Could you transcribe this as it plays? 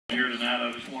Here tonight,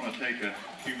 I just want to take a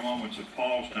few moments of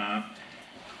pause time.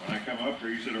 When I come up here,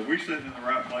 you said, "Are we sitting in the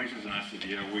right places?" And I said,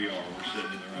 "Yeah, we are. We're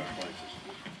sitting in the right places."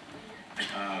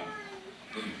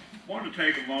 Wanted to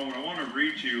take a moment. I want to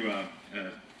read you.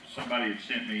 Somebody had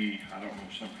sent me, I don't know,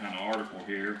 some kind of article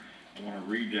here. I want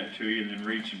to read that to you and then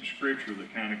read some scripture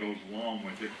that kind of goes along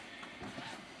with it.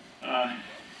 And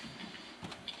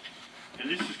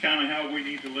this is kind of how we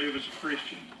need to live as a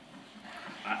Christian.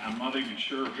 I'm not even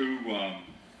sure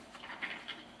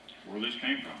where this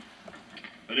came from.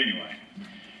 But anyway,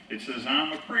 it says,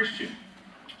 "I'm a Christian.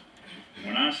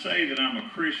 When I say that I'm a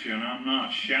Christian, I'm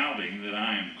not shouting that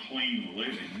I am clean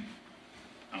living.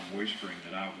 I'm whispering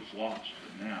that I was lost,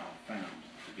 but now found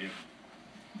forgiven.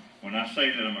 When I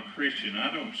say that I'm a Christian,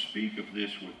 I don't speak of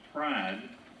this with pride.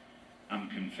 I'm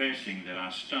confessing that I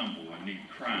stumble and need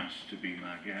Christ to be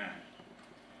my guide.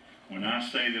 When I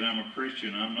say that I'm a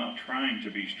Christian, I'm not trying to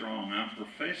be strong. I'm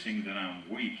professing that I'm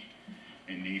weak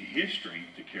and need His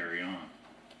strength to carry on.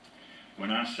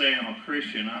 When I say I'm a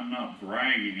Christian, I'm not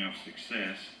bragging of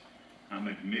success. I'm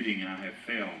admitting I have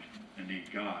failed and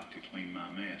need God to clean my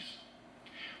mess.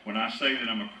 When I say that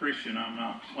I'm a Christian, I'm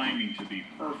not claiming to be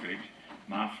perfect.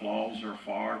 My flaws are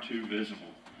far too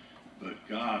visible, but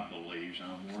God believes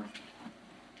I'm worth it.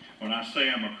 When I say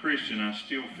I'm a Christian, I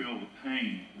still feel the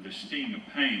pain, the sting of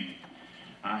pain.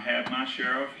 I have my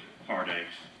share of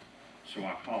heartaches, so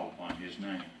I call upon His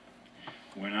name.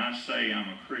 When I say I'm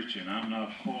a Christian, I'm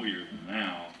not holier than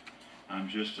thou. I'm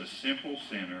just a simple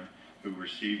sinner who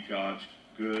received God's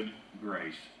good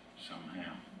grace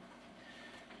somehow."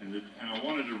 And I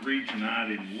wanted to read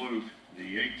tonight in Luke,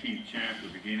 the 18th chapter,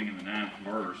 beginning in the 9th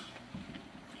verse.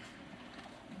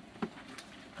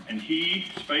 "And he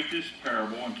spake this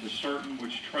parable unto certain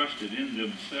which trusted in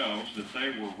themselves that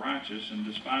they were righteous and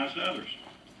despised others.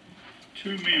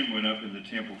 2 men went up in the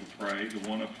temple to pray, the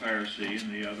one a Pharisee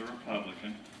and the other a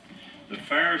publican. The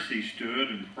Pharisee stood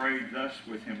and prayed thus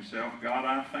with himself, God,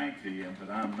 I thank thee, that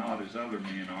I'm not as other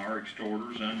men are,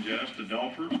 extorters, unjust,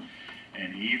 adulterers,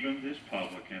 and even this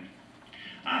publican.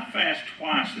 I fast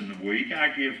twice in the week. I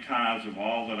give tithes of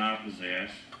all that I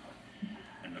possess.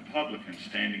 And the publican,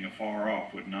 standing afar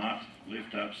off, would not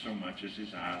lift up so much as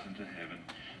his eyes into heaven,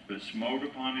 but smote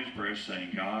upon his breast,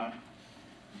 saying, God,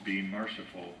 be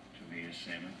merciful to me, a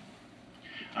sinner.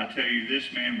 I tell you,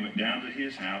 this man went down to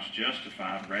his house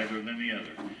justified rather than the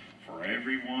other. For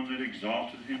every one that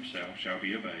exalteth himself shall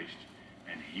be abased,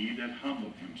 and he that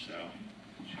humbleth himself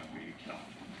shall be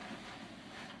exalted."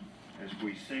 As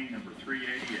we sing number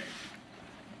 388.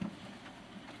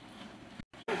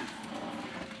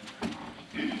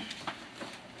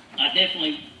 I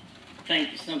definitely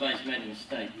think that somebody's made a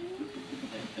mistake.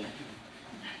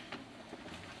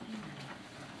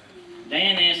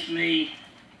 Dan asked me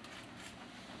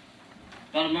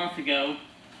about a month ago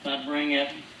if I'd bring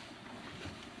up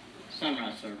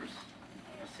sunrise service.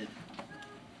 I said,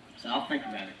 so I'll think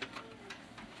about it.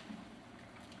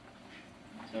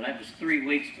 So that was 3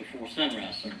 weeks before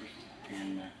sunrise service.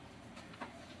 And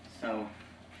so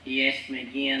he asked me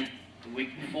again the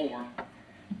week before.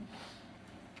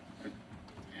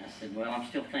 I said, well, I'm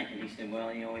still thinking. He said,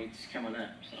 well, you know, it's coming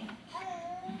up. So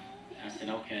I said,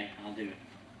 okay, I'll do it.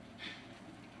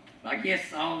 But I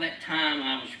guess all that time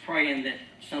I was praying that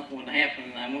something would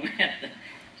happen and I wouldn't have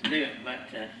to do it. But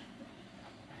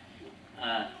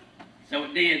so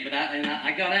it did, but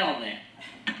I got out of that.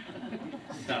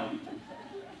 So,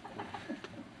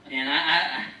 and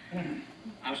I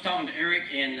was talking to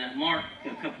Eric and Mark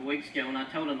a couple of weeks ago, and I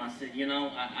told them, I said, you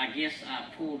know, I guess I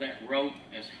pulled that rope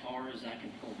as far as I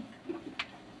can pull it.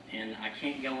 And I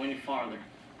can't go any farther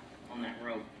on that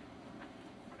rope.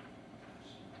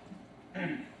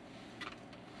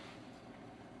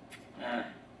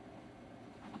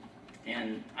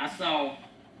 And I saw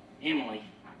Emily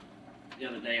the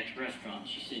other day at the restaurant.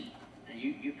 She said,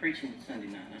 you preaching Sunday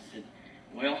night? And I said,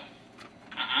 well,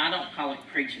 I don't call it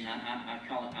preaching. I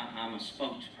call it, I'm a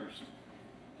spokesperson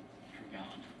for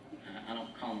God. I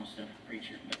don't call myself a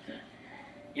preacher. But,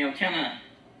 you know, kind of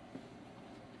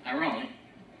ironic.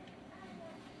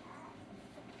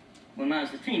 When I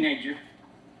was a teenager,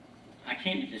 I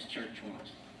came to this church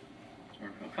once, or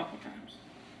a couple times.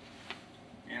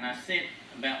 And I sat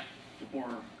about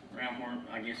around where,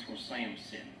 I guess, where Sam's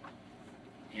sitting.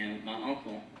 And my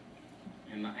uncle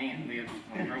and my aunt lived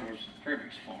on Grover's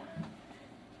Frederick's farm.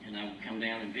 And I would come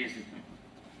down and visit them.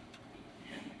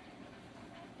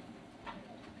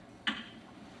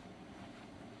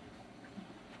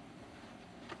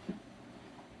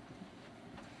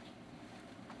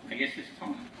 And I guess it's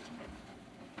home.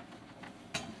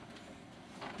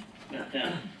 But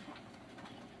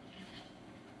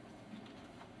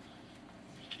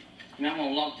You might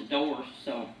want to lock the door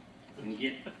so when you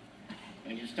get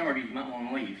started, you might want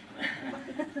to leave.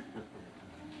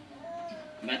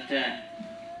 But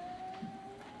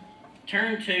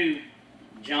turn to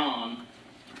John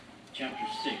chapter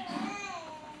 6.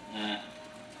 I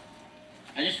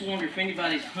just wonder if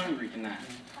anybody's hungry tonight.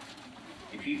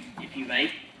 If you've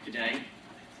ate today,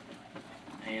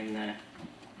 and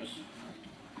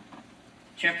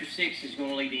chapter 6 is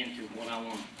going to lead into what I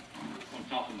want to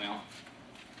talk about.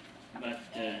 But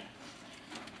I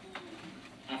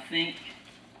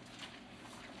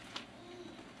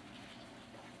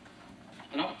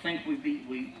don't think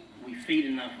we feed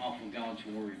enough off of God's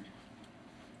Word.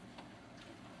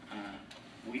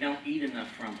 We don't eat enough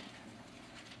from it.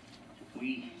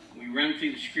 We run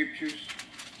through the Scriptures.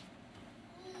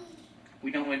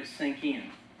 We don't let it sink in.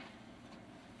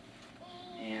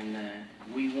 And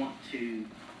we want to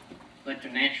let the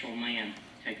natural man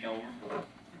take over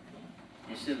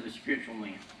instead of the spiritual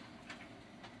man.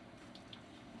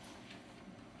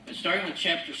 But starting with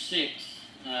chapter 6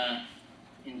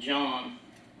 in John,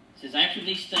 it says, after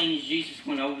these things Jesus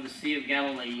went over the Sea of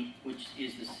Galilee, which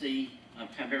is the Sea of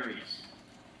Tiberias.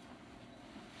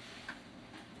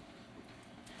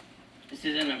 It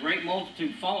says, and a great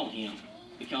multitude followed him,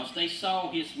 because they saw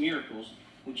his miracles,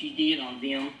 which he did on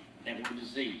them that were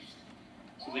diseased.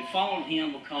 So they followed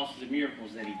him because of the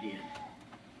miracles that he did.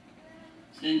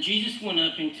 So then Jesus went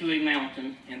up into a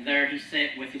mountain, and there he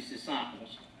sat with his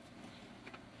disciples.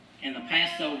 And the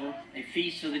Passover, a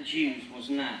feast of the Jews, was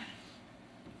nigh.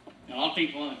 Now, a lot of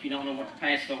people, if you don't know what the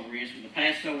Passover is, but the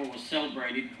Passover was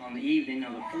celebrated on the evening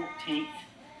of the 14th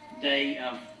day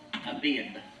of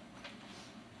Abib,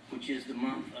 which is the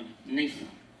month of Nisan.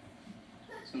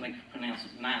 Some they pronounce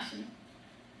it Nisan,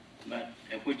 but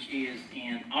which is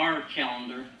in our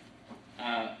calendar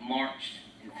March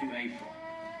through April.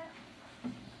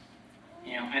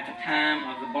 You know, at the time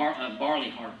of the barley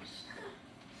harvest.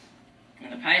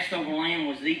 And the Passover lamb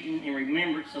was eaten in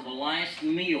remembrance of the last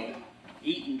meal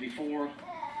eaten before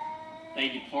they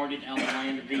departed out of the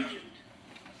land of Egypt.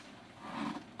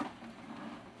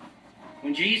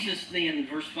 When Jesus then,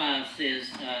 verse 5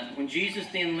 says, when Jesus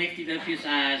then lifted up his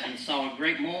eyes and saw a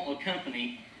great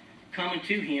company coming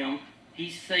to him,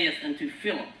 he saith unto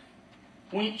Philip,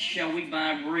 whence shall we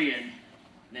buy bread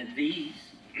that these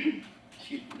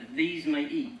may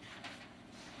eat?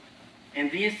 And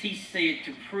this he said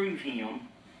to prove him.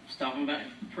 He's talking about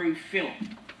prove Philip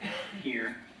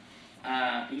here.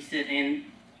 He said, and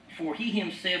for he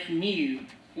himself knew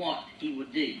what he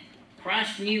would do.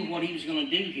 Christ knew what he was going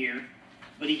to do here,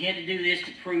 but he had to do this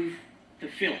to prove to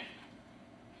Philip.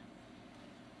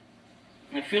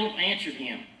 And Philip answered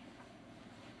him,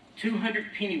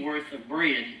 200 pennyworth of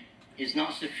bread is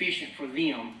not sufficient for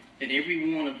them, that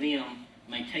every one of them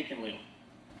may take a little.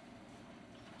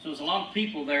 So there's a lot of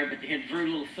people there, but they had very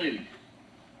little food.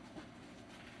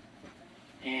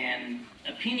 And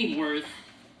a pennyworth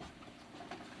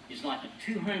is like a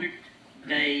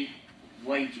 200-day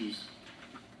wages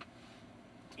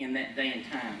in that day and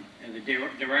time, the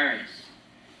denarius.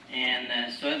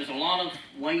 And so it was a lot of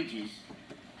wages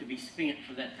to be spent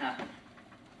for that type of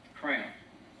crowd.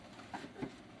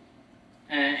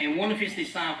 And one of his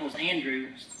disciples, Andrew,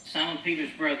 Simon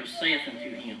Peter's brother, saith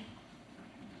unto him,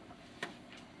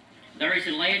 there is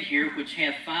a lad here which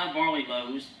hath 5 barley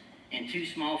loaves and 2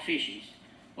 small fishes,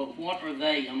 but what are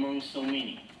they among so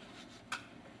many?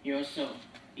 You know, so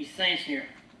he's saying here,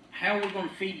 how are we going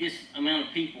to feed this amount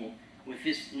of people with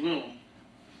this a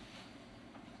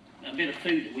bit of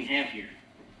food that we have here?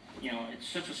 You know, it's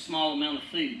such a small amount of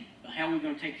food, but how are we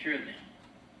going to take care of them?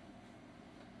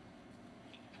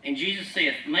 And Jesus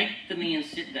saith, make the men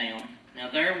sit down. Now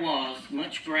there was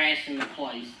much grass in the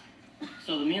place,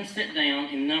 so the men sat down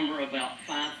in number about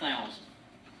 5,000.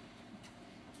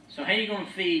 So how are you going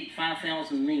to feed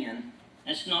 5,000 men?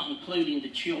 That's not including the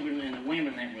children and the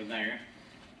women that were there,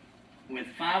 with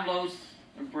 5 loaves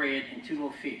of bread and 2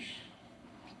 little fish.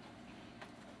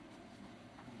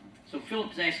 So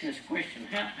Philip's asking this question,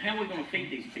 how are we going to feed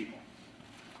these people?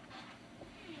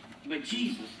 But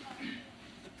Jesus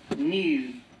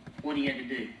knew what he had to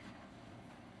do.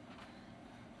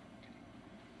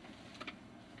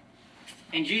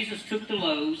 And Jesus took the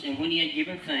loaves, and when he had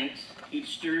given thanks, he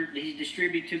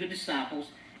distributed to the disciples,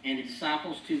 and the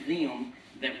disciples to them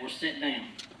that were set down.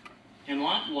 And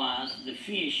likewise the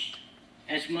fish,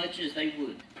 as much as they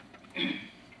would.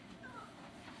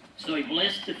 So he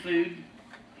blessed the food,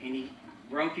 and he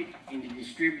broke it, and he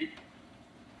distributed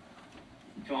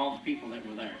it to all the people that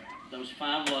were there. Those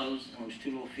 5 loaves and those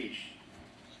 2 little fish.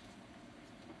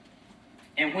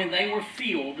 And when they were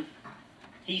filled,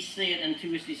 he said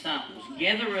unto his disciples,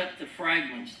 gather up the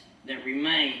fragments that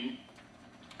remain,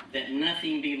 that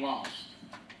nothing be lost.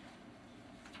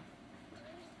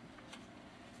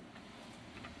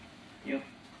 You know,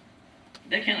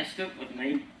 that kind of stuck with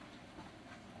me.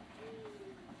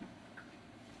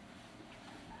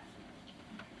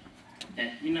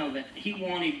 That, you know, that he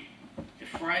wanted the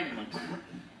fragments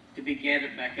to be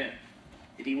gathered back up.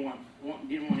 That he didn't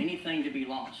want anything to be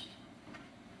lost.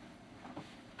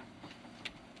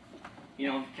 You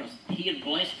know, because he had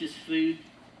blessed his food,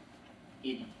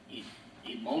 it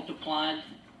multiplied,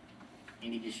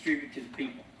 and he distributed to the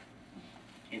people.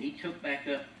 And he took back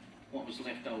up what was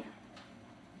left over.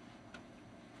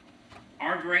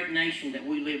 Our great nation that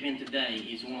we live in today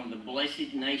is one of the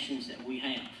blessed nations that we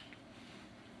have.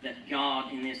 That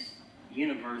God in this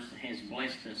universe has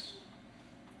blessed us.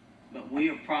 But we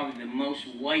are probably the most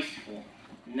wasteful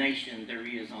nation there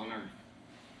is on earth.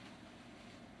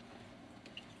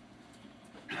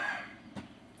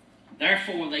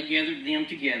 Therefore they gathered them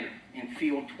together and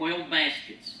filled 12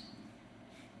 baskets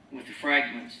with the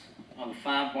fragments of the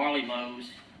 5 barley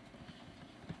loaves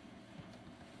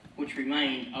which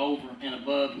remained over and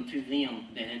above unto them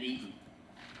that had eaten.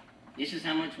 This is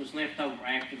how much was left over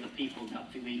after the people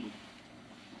got through eating.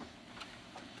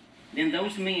 Then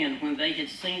those men, when they had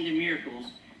seen the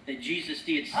miracles that Jesus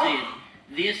did, said,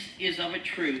 This is of a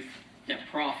truth that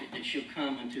prophet that shall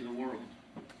come into the world.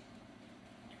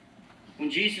 When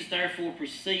Jesus therefore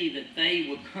perceived that they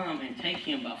would come and take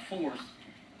him by force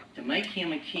to make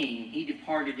him a king, he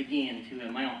departed again to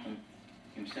a mountain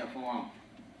himself alone.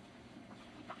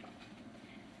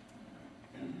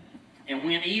 And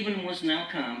when even was now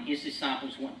come, his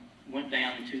disciples went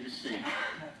down into the sea,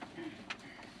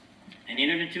 and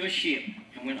entered into a ship,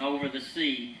 and went over the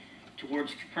sea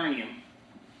towards Capernaum.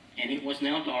 And it was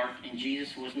now dark, and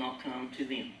Jesus was not come to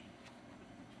them.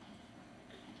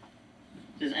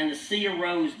 It says, and the sea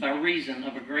arose by reason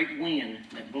of a great wind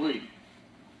that blew.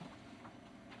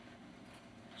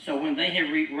 So when they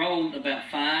had rolled about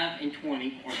 25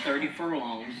 or 30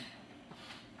 furlongs,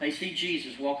 they see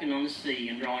Jesus walking on the sea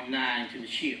and drawing nigh into the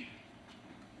ship.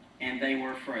 And they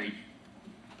were afraid.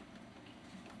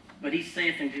 But he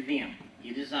saith unto them,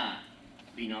 It is I,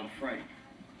 be not afraid.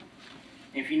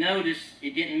 And if you notice,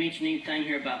 it didn't mention anything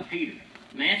here about Peter.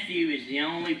 Matthew is the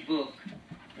only book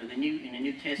in the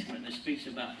New Testament that speaks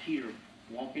about Peter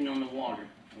walking on the water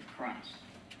with Christ.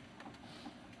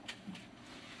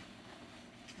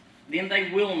 Then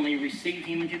they willingly received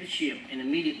him into the ship, and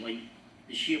immediately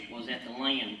the ship was at the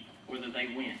land whither they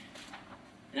went.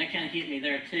 And that kind of hit me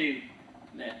there too,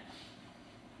 that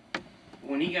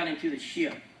when he got into the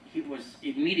ship, he was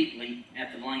immediately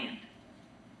at the land.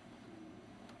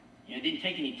 You know, it didn't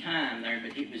take any time there,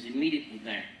 but it was immediately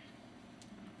there.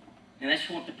 And that's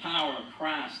what the power of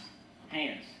Christ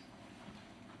has.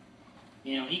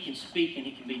 You know, he can speak and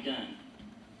it can be done.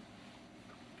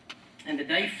 And the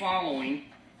day following,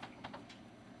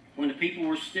 when the people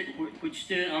which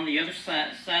stood on the other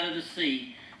side of the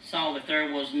sea saw that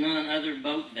there was none other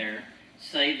boat there,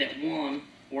 save that one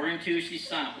whereunto his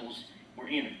disciples were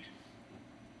entered,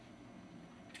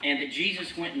 and that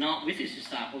Jesus went not with his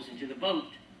disciples into the boat,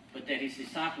 but that his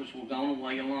disciples were gone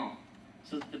away alone.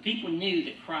 So the people knew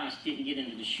that Christ didn't get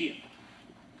into the ship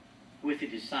with the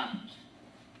disciples,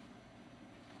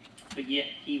 but yet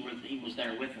he was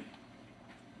there with them.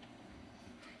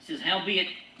 It says, howbeit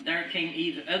there came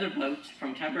either other boats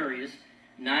from Tiberias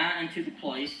nigh unto the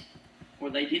place where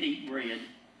they did eat bread,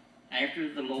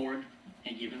 after the Lord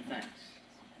had given thanks.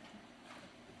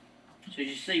 So as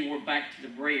you see, we're back to the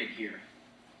bread here.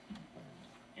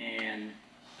 And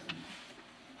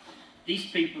these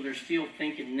people, they're still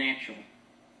thinking natural.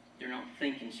 They're not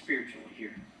thinking spiritual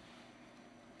here.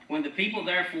 When the people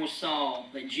therefore saw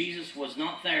that Jesus was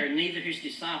not there, neither his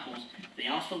disciples, they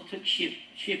also took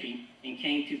shipping and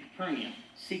came to Capernaum,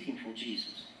 seeking for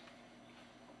Jesus.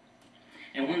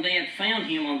 And when they had found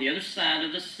him on the other side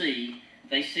of the sea,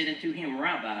 they said unto him,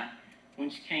 Rabbi,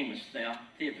 whence camest thou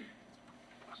thither?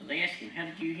 So they asked him, how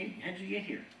did you get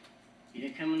here? You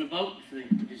didn't come in the boat with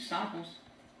the disciples.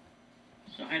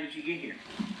 So how did you get here?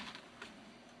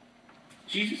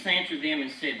 Jesus answered them and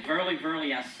said, Verily,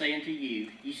 verily, I say unto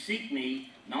you, ye seek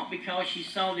me, not because ye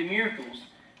saw the miracles,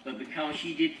 but because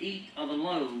ye did eat of the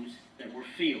loaves that were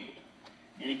filled.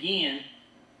 And again,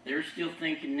 they're still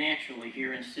thinking naturally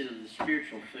here instead of the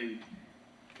spiritual food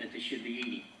that they should be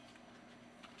eating.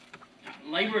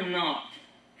 Labor not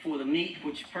for the meat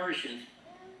which perisheth,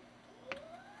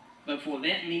 but for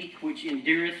that meat which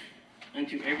endureth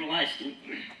unto everlasting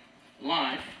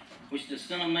life, which the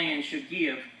Son of Man shall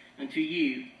give unto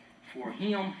you, for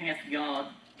him hath God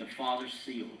the Father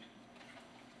sealed.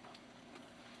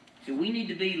 So we need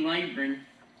to be laboring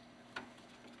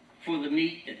for the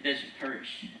meat that doesn't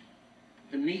perish.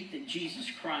 The meat that Jesus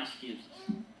Christ gives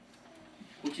us,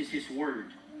 which is His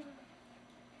Word.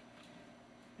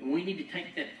 And we need to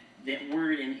take that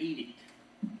Word and eat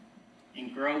it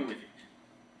and grow with it.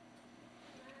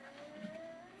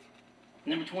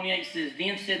 Number 28 says,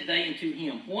 Then said they unto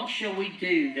him, What shall we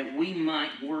do that we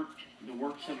might work the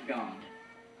works of God?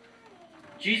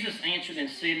 Jesus answered and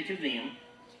said unto them,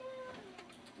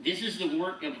 This is the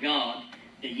work of God,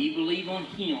 that ye believe on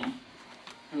Him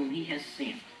whom He has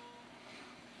sent.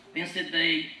 Then said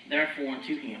they therefore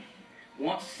unto him,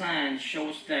 What signs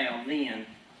showest thou then,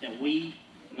 that we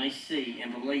may see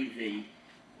and believe thee?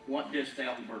 What dost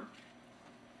thou work?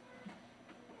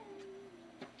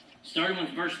 Starting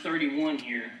with verse 31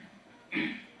 here,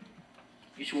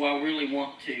 is where I really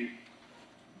want to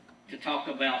talk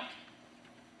about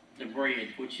the bread,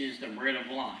 which is the bread of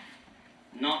life.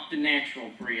 Not the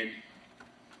natural bread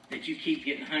that you keep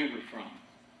getting hungry from.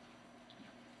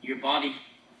 Your body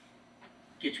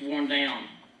gets worn down,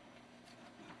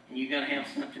 and you got to have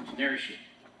something to nourish it.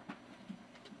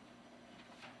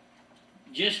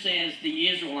 Just as the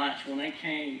Israelites, when they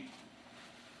came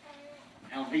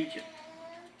out of Egypt,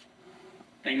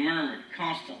 they murmured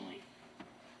constantly.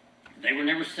 They were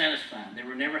never satisfied. They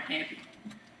were never happy.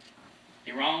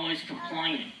 They were always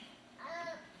complaining.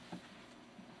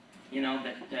 You know,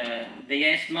 that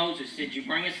they asked Moses, Did you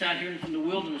bring us out here into the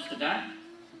wilderness to die?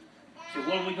 So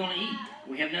what are we going to eat?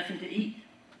 We have nothing to eat.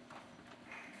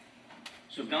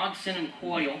 So God sent them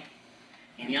quail,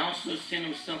 and He also sent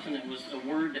them something that was a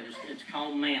word it's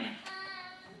called manna.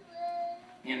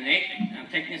 And I'm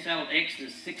taking this out of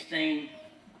Exodus 16,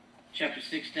 chapter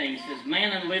 16. It says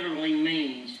manna literally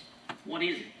means, what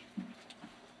is it?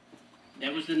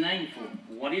 That was the name for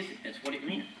it. What is it? That's what it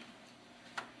meant.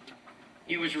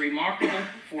 It was remarkable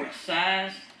for its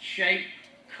size, shape,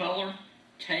 color,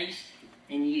 taste,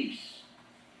 and use.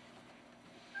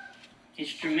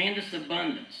 Its tremendous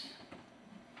abundance.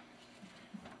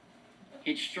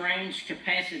 Its strange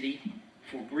capacity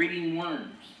for breeding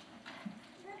worms.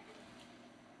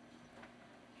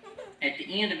 At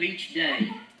the end of each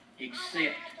day,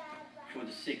 except for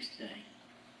the sixth day.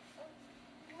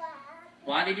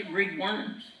 Why did it breed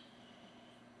worms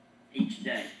each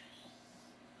day?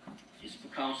 It's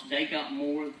because they got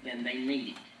more than they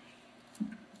needed.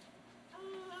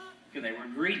 Because they were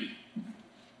greedy.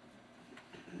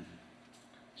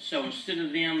 So instead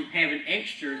of them having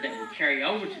extra that would carry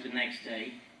over to the next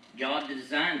day, God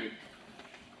designed it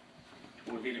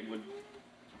or that it would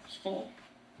spoil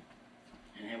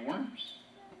and have worms.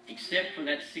 Except for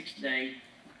that sixth day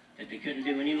that they couldn't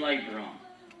do any labor on.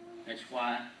 That's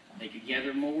why they could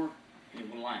gather more and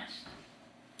it would last.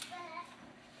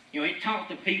 You know, it taught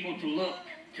the people to look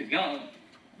to God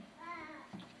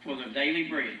for their daily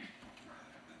bread.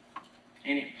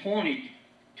 And it pointed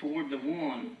toward the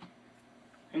one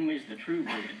whom is the true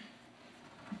bread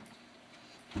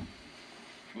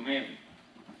from heaven.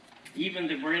 Even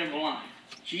the bread of life.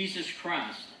 Jesus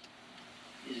Christ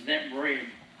is that bread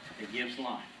that gives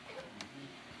life.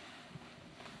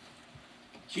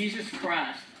 Jesus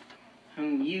Christ,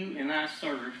 whom you and I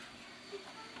serve,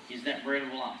 is that bread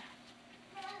of life.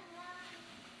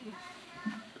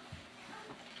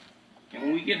 And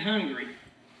when we get hungry,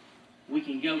 we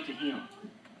can go to Him.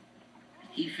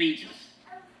 He feeds us.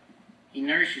 He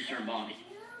nourishes our body.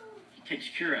 He takes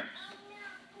care of us.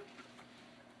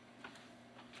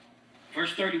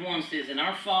 Verse 31 says, And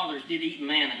our fathers did eat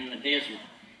manna in the desert,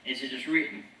 as it is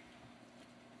written.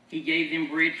 He gave them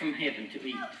bread from heaven to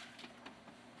eat.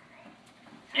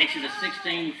 Exodus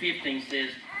 16:15 says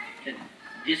that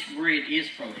this bread is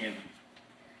from heaven.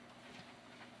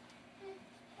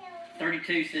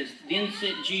 32 says, Then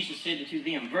Jesus said unto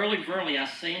them, Verily, verily, I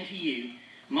say unto you,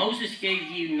 Moses gave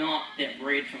you not that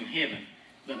bread from heaven,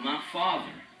 but my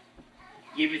Father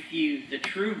giveth you the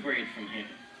true bread from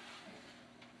heaven.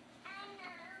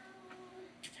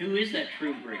 Who is that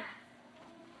true bread?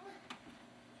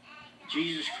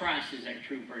 Jesus Christ is that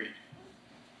true bread.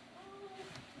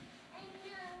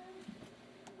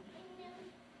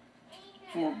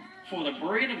 For the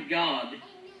bread of God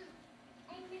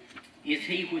is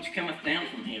He which cometh down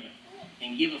from heaven,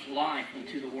 and giveth life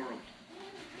unto the world.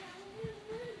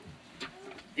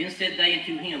 Then said they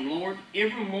unto Him, Lord,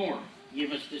 evermore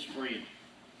give us this bread.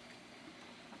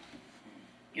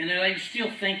 And they were still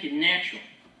thinking natural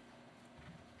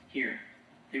here.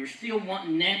 They were still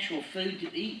wanting natural food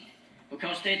to eat,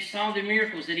 because they had saw the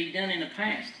miracles that He'd done in the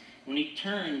past when He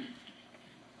turned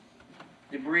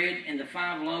the bread and the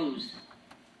 5 loaves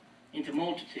into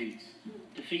multitudes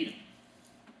to feed them.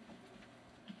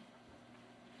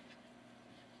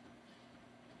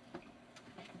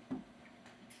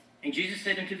 And Jesus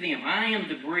said unto them, I am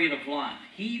the bread of life.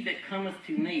 He that cometh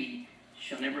to me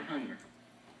shall never hunger,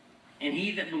 and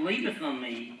he that believeth on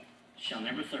me shall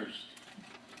never thirst.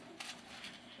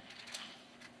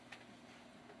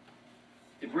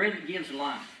 The bread that gives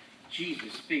life,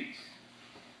 Jesus speaks,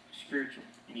 spiritual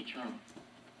and eternal.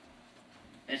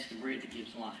 That's the bread that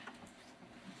gives life.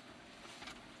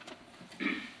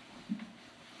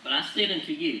 But I said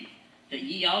unto you, that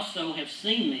ye also have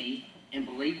seen me, and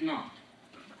believe not.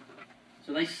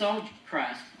 So they saw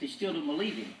Christ, but they still don't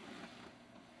believe him.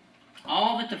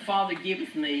 All that the Father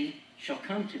giveth me shall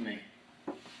come to me,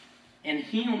 and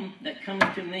him that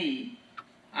cometh to me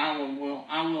I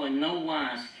will in no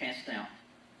wise cast out.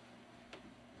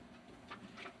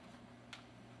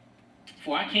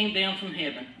 For I came down from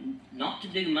heaven, not to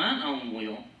do mine own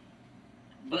will,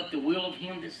 but the will of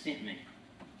him that sent me.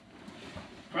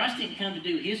 Christ didn't come to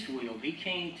do his will. He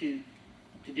came to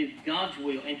do God's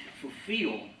will and to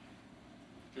fulfill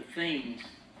the things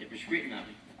that was written of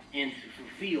him, and to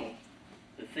fulfill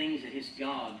the things that his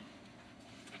God,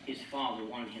 his Father,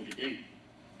 wanted him to do.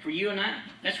 For you and I.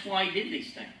 That's why he did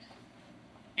these things.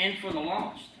 And for the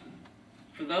lost.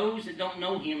 For those that don't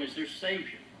know him as their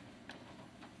Savior.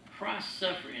 Christ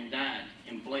suffered and died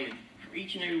and bled for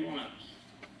each and every one of us.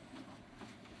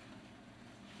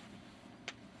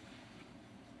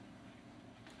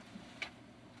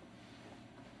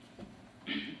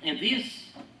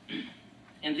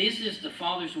 And this is the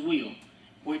Father's will,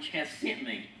 which hath sent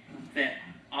me, that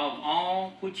of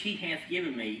all which he hath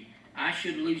given me, I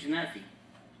should lose nothing,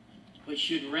 but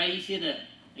should raise it up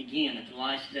again at the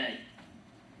last day.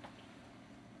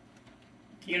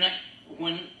 You know,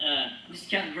 when this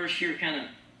kind of verse here kind of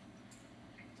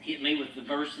hit me with the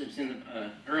verse that's in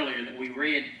the earlier that we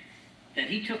read, that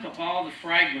he took up all the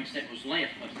fragments that was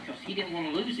left because he didn't want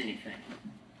to lose anything.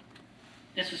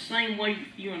 That's the same way with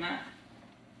you and I.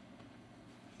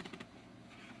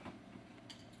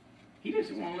 He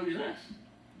doesn't want to lose us.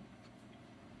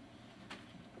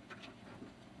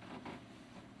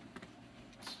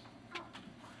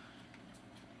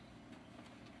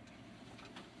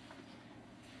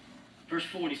 Verse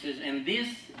 40 says, and this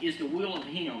is the will of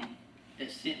him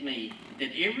that sent me,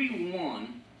 that every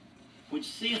one which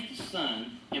seeth the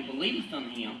Son and believeth on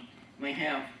him may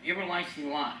have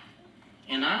everlasting life,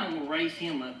 and I will raise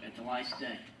him up at the last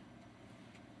day.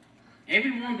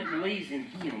 Everyone that believes in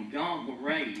him, God will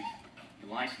raise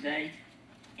the last day,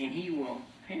 and he will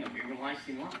have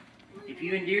everlasting life. If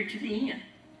you endure to the end,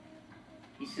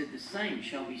 he said, the same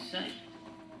shall be saved.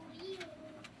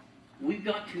 We've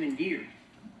got to endure.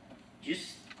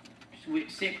 Just so we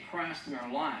accept Christ in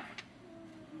our life,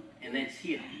 and that's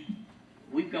it.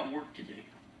 We've got work to do.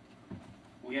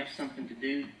 We have something to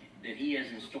do that he has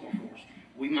in store for us.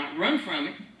 We might run from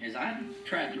it, as I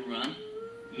tried to run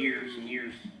years and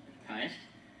years past,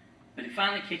 but it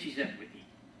finally catches up with you.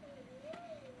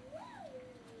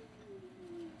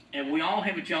 And we all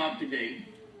have a job to do.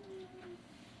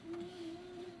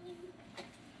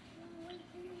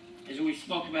 As we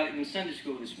spoke about it in Sunday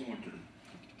school this morning.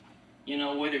 You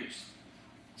know, whether it's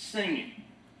singing,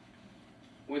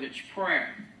 whether it's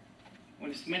prayer,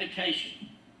 whether it's meditation,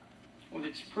 whether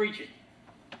it's preaching,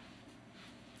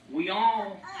 we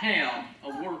all have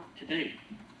a work to do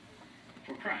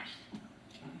for Christ.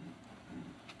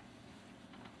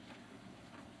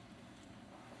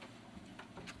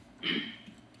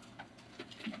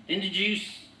 And the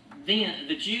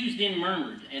Jews then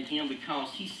murmured at him because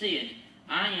he said,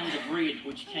 I am the bread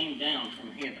which came down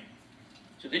from heaven.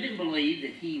 So they didn't believe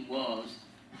that he was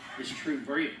this true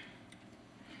bread.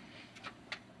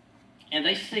 And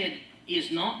they said, is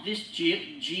not this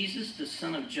Jesus the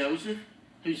son of Joseph,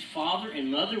 whose father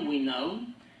and mother we know?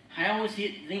 How is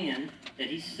it then that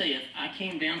he saith, I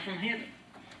came down from heaven?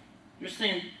 They're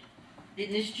saying,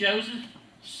 isn't this Joseph's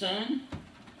son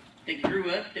that grew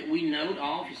up that we know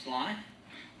all of his life?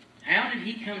 How did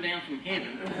he come down from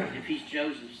heaven if he's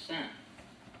Joseph's son?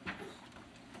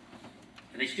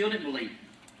 But they still didn't believe him.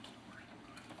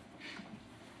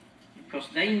 Because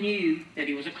they knew that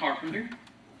he was a carpenter.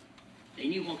 They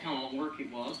knew what kind of work it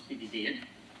was that he did.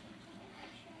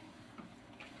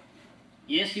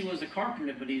 Yes, he was a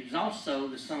carpenter, but he was also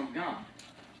the Son of God.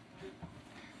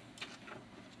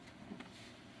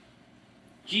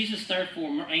 Jesus therefore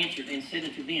answered and said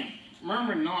unto them,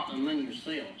 murmur not among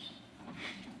yourselves.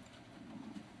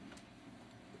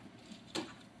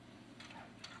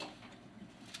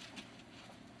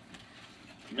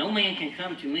 No man can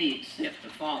come to me except the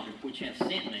Father which hath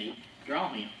sent me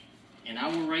draw him, and I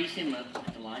will raise him up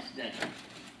at the last day.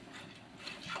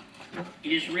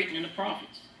 It is written in the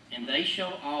prophets, and they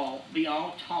shall all be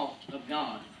taught of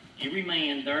God. Every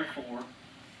man therefore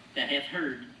that hath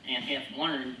heard and hath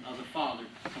learned of the Father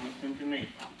cometh unto me.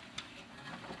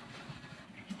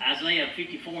 Isaiah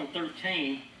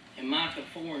 54:13 and Micah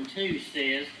 4:2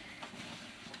 says,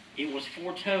 it was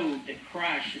foretold that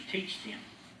Christ should teach them.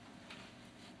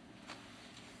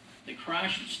 That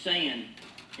Christ should stand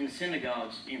in the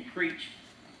synagogues and preach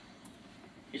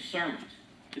his sermons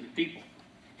to the people,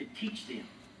 to teach them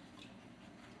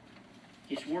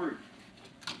his word.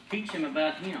 Teach them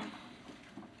about him.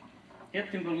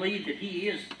 Help them believe that he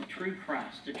is the true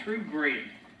Christ, the true bread.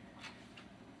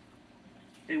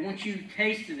 That once you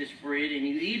taste of this bread and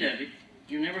you eat of it,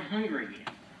 you're never hungry again.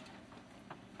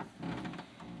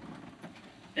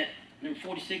 That number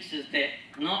 46 says that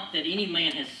not that any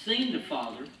man has seen the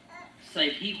Father,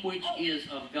 save he which is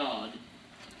of God,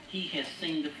 he has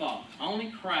seen the Father.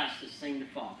 Only Christ has seen the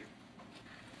Father.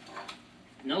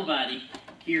 Nobody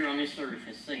here on this earth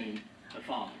has seen the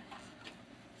Father.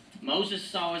 Moses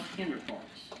saw his hinder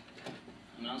parts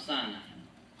on Mount Sinai,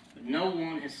 but no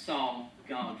one has saw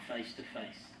God face to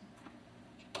face.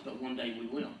 But one day we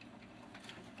will.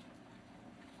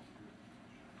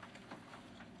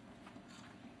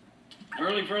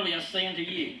 Verily, verily, I say unto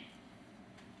you,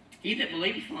 he that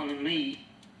believeth on me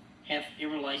hath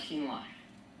everlasting life.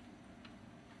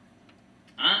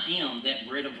 I am that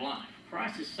bread of life.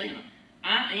 Christ is saying,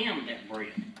 I am that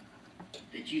bread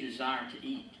that you desire to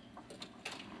eat.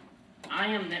 I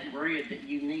am that bread that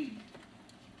you need.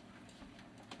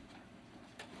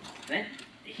 That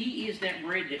he is that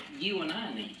bread that you and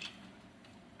I need.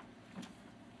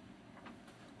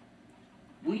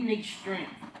 We need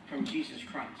strength from Jesus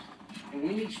Christ. And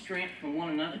we need strength from one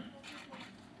another.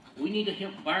 We need to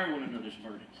help bear one another's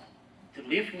burdens. To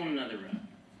lift one another up.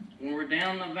 When we're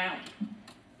down the valley,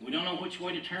 we don't know which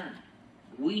way to turn.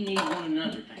 We need one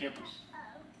another to help us.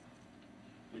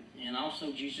 And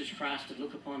also Jesus Christ, to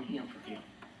look upon him for help.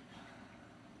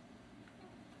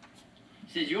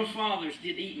 It says, your fathers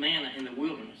did eat manna in the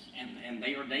wilderness, and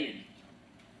they are dead.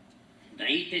 They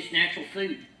eat this natural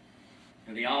food,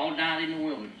 and they all died in the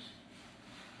wilderness.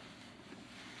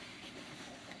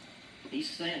 He's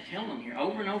saying, telling them here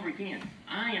over and over again,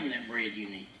 I am that bread you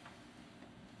need.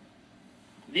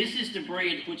 This is the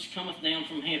bread which cometh down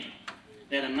from heaven,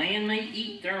 that a man may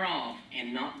eat thereof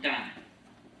and not die.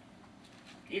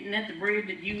 Isn't that the bread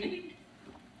that you need?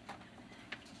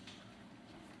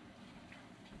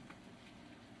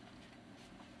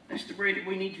 That's the bread that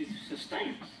we need to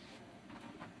sustain us.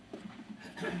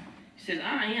 He says,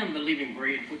 I am the living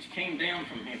bread which came down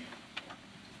from heaven.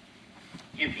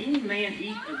 If any man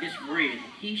eat of this bread,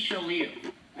 he shall live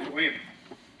forever.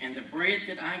 And the bread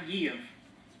that I give,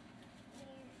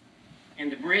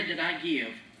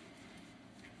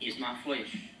 is my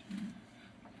flesh,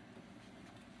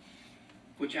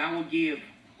 which I will give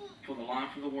for the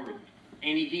life of the world.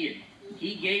 And he did.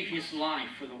 He gave his life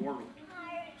for the world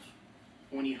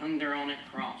when he hung there on that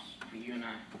cross for you and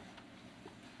I.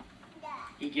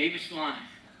 He gave his life,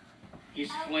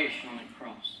 his flesh on that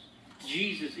cross.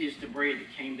 Jesus is the bread that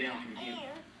came down from heaven.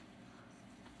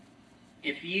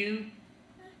 If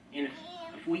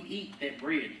we eat that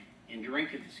bread and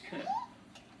drink of this cup,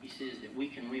 he says that we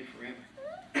can live forever.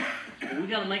 But we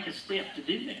got to make a step to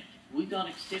do that. We got to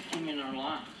accept him in our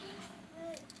lives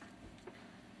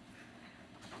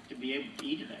to be able to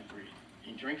eat of that bread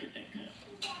and drink of that cup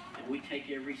that we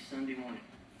take every Sunday morning.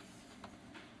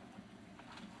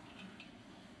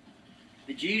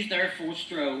 The Jews therefore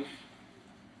strove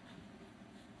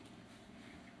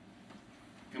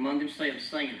among themselves,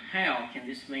 saying, how can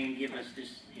this man give us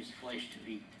his flesh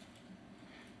to eat?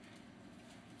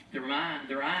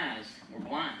 Their eyes were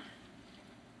blind.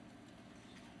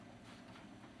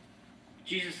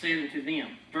 Jesus said unto them,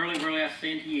 verily, verily, I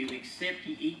say unto you, except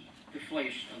ye eat the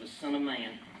flesh of the Son of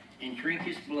Man and drink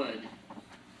his blood,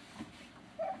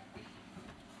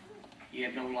 you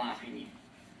have no life in you.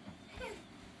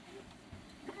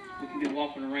 We can be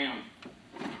walking around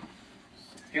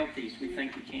healthy as we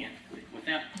think we can. But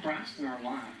without Christ in our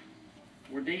life,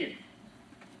 we're dead.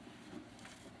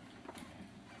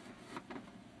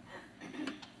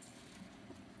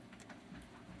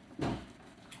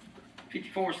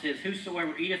 (54) says,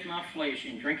 whosoever eateth my flesh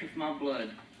and drinketh my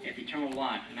blood hath eternal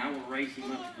life, and I will raise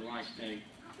him up at the last day.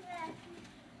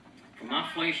 For my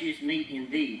flesh is meat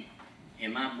indeed,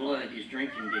 and my blood is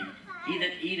drink indeed. He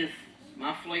that eateth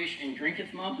my flesh and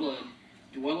drinketh my blood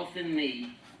dwelleth in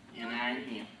me, and I in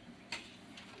him.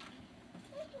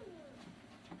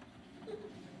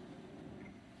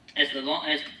 As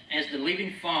the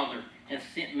living Father hath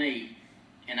sent me,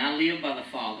 and I live by the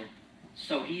Father,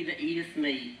 so he that eateth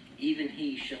me, even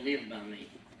he shall live by me.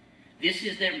 This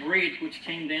is that bread which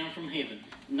came down from heaven,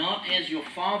 not as your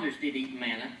fathers did eat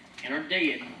manna and are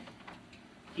dead.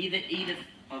 He that eateth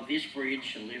of this bread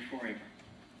shall live forever.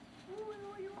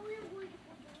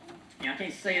 Now, I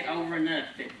can't say it over enough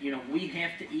that, we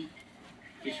have to eat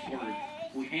His Word.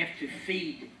 We have to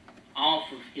feed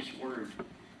off of His Word.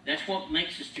 That's what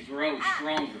makes us to grow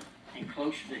stronger and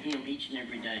closer to Him each and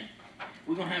every day.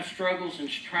 We're going to have struggles and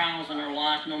trials in our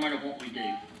life no matter what we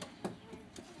do.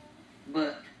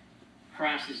 But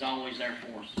Christ is always there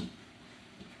for us.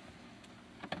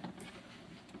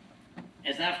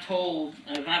 As I've told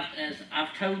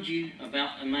you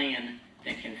about a man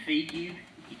that can feed you,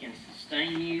 he can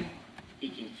sustain you, he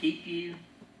can keep you,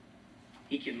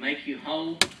 he can make you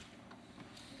whole,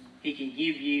 he can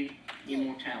give you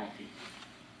immortality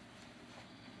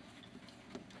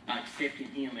by accepting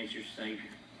Him as your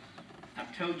Savior.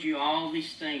 I've told you all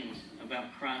these things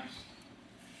about Christ,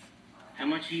 how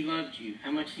much He loved you,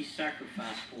 how much He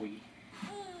sacrificed for you.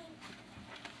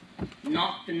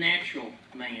 Not the natural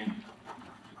man,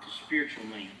 but the spiritual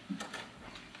man.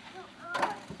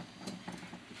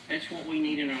 That's what we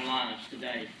need in our lives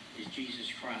today, is Jesus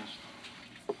Christ.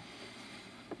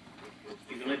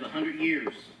 You can live 100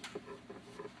 years,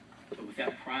 but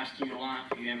without Christ in your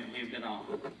life, you haven't lived at all.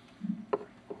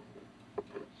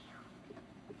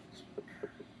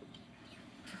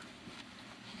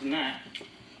 Tonight,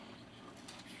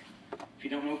 if you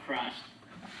don't know Christ,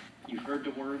 you've heard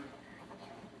the Word,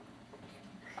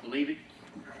 believe it,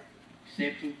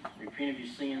 accept Him, repent of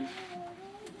your sins,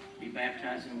 be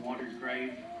baptized in water's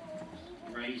grave,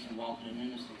 raised and walk in the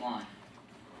newness of life.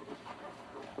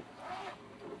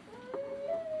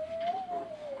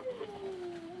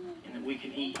 And that we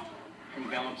can eat from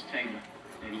God's table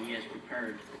that He has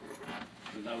prepared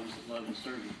for those that love and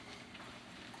serve Him.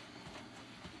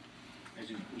 As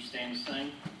we stand and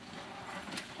sing,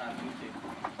 I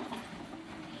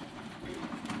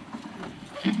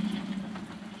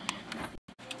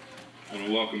want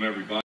to welcome everybody.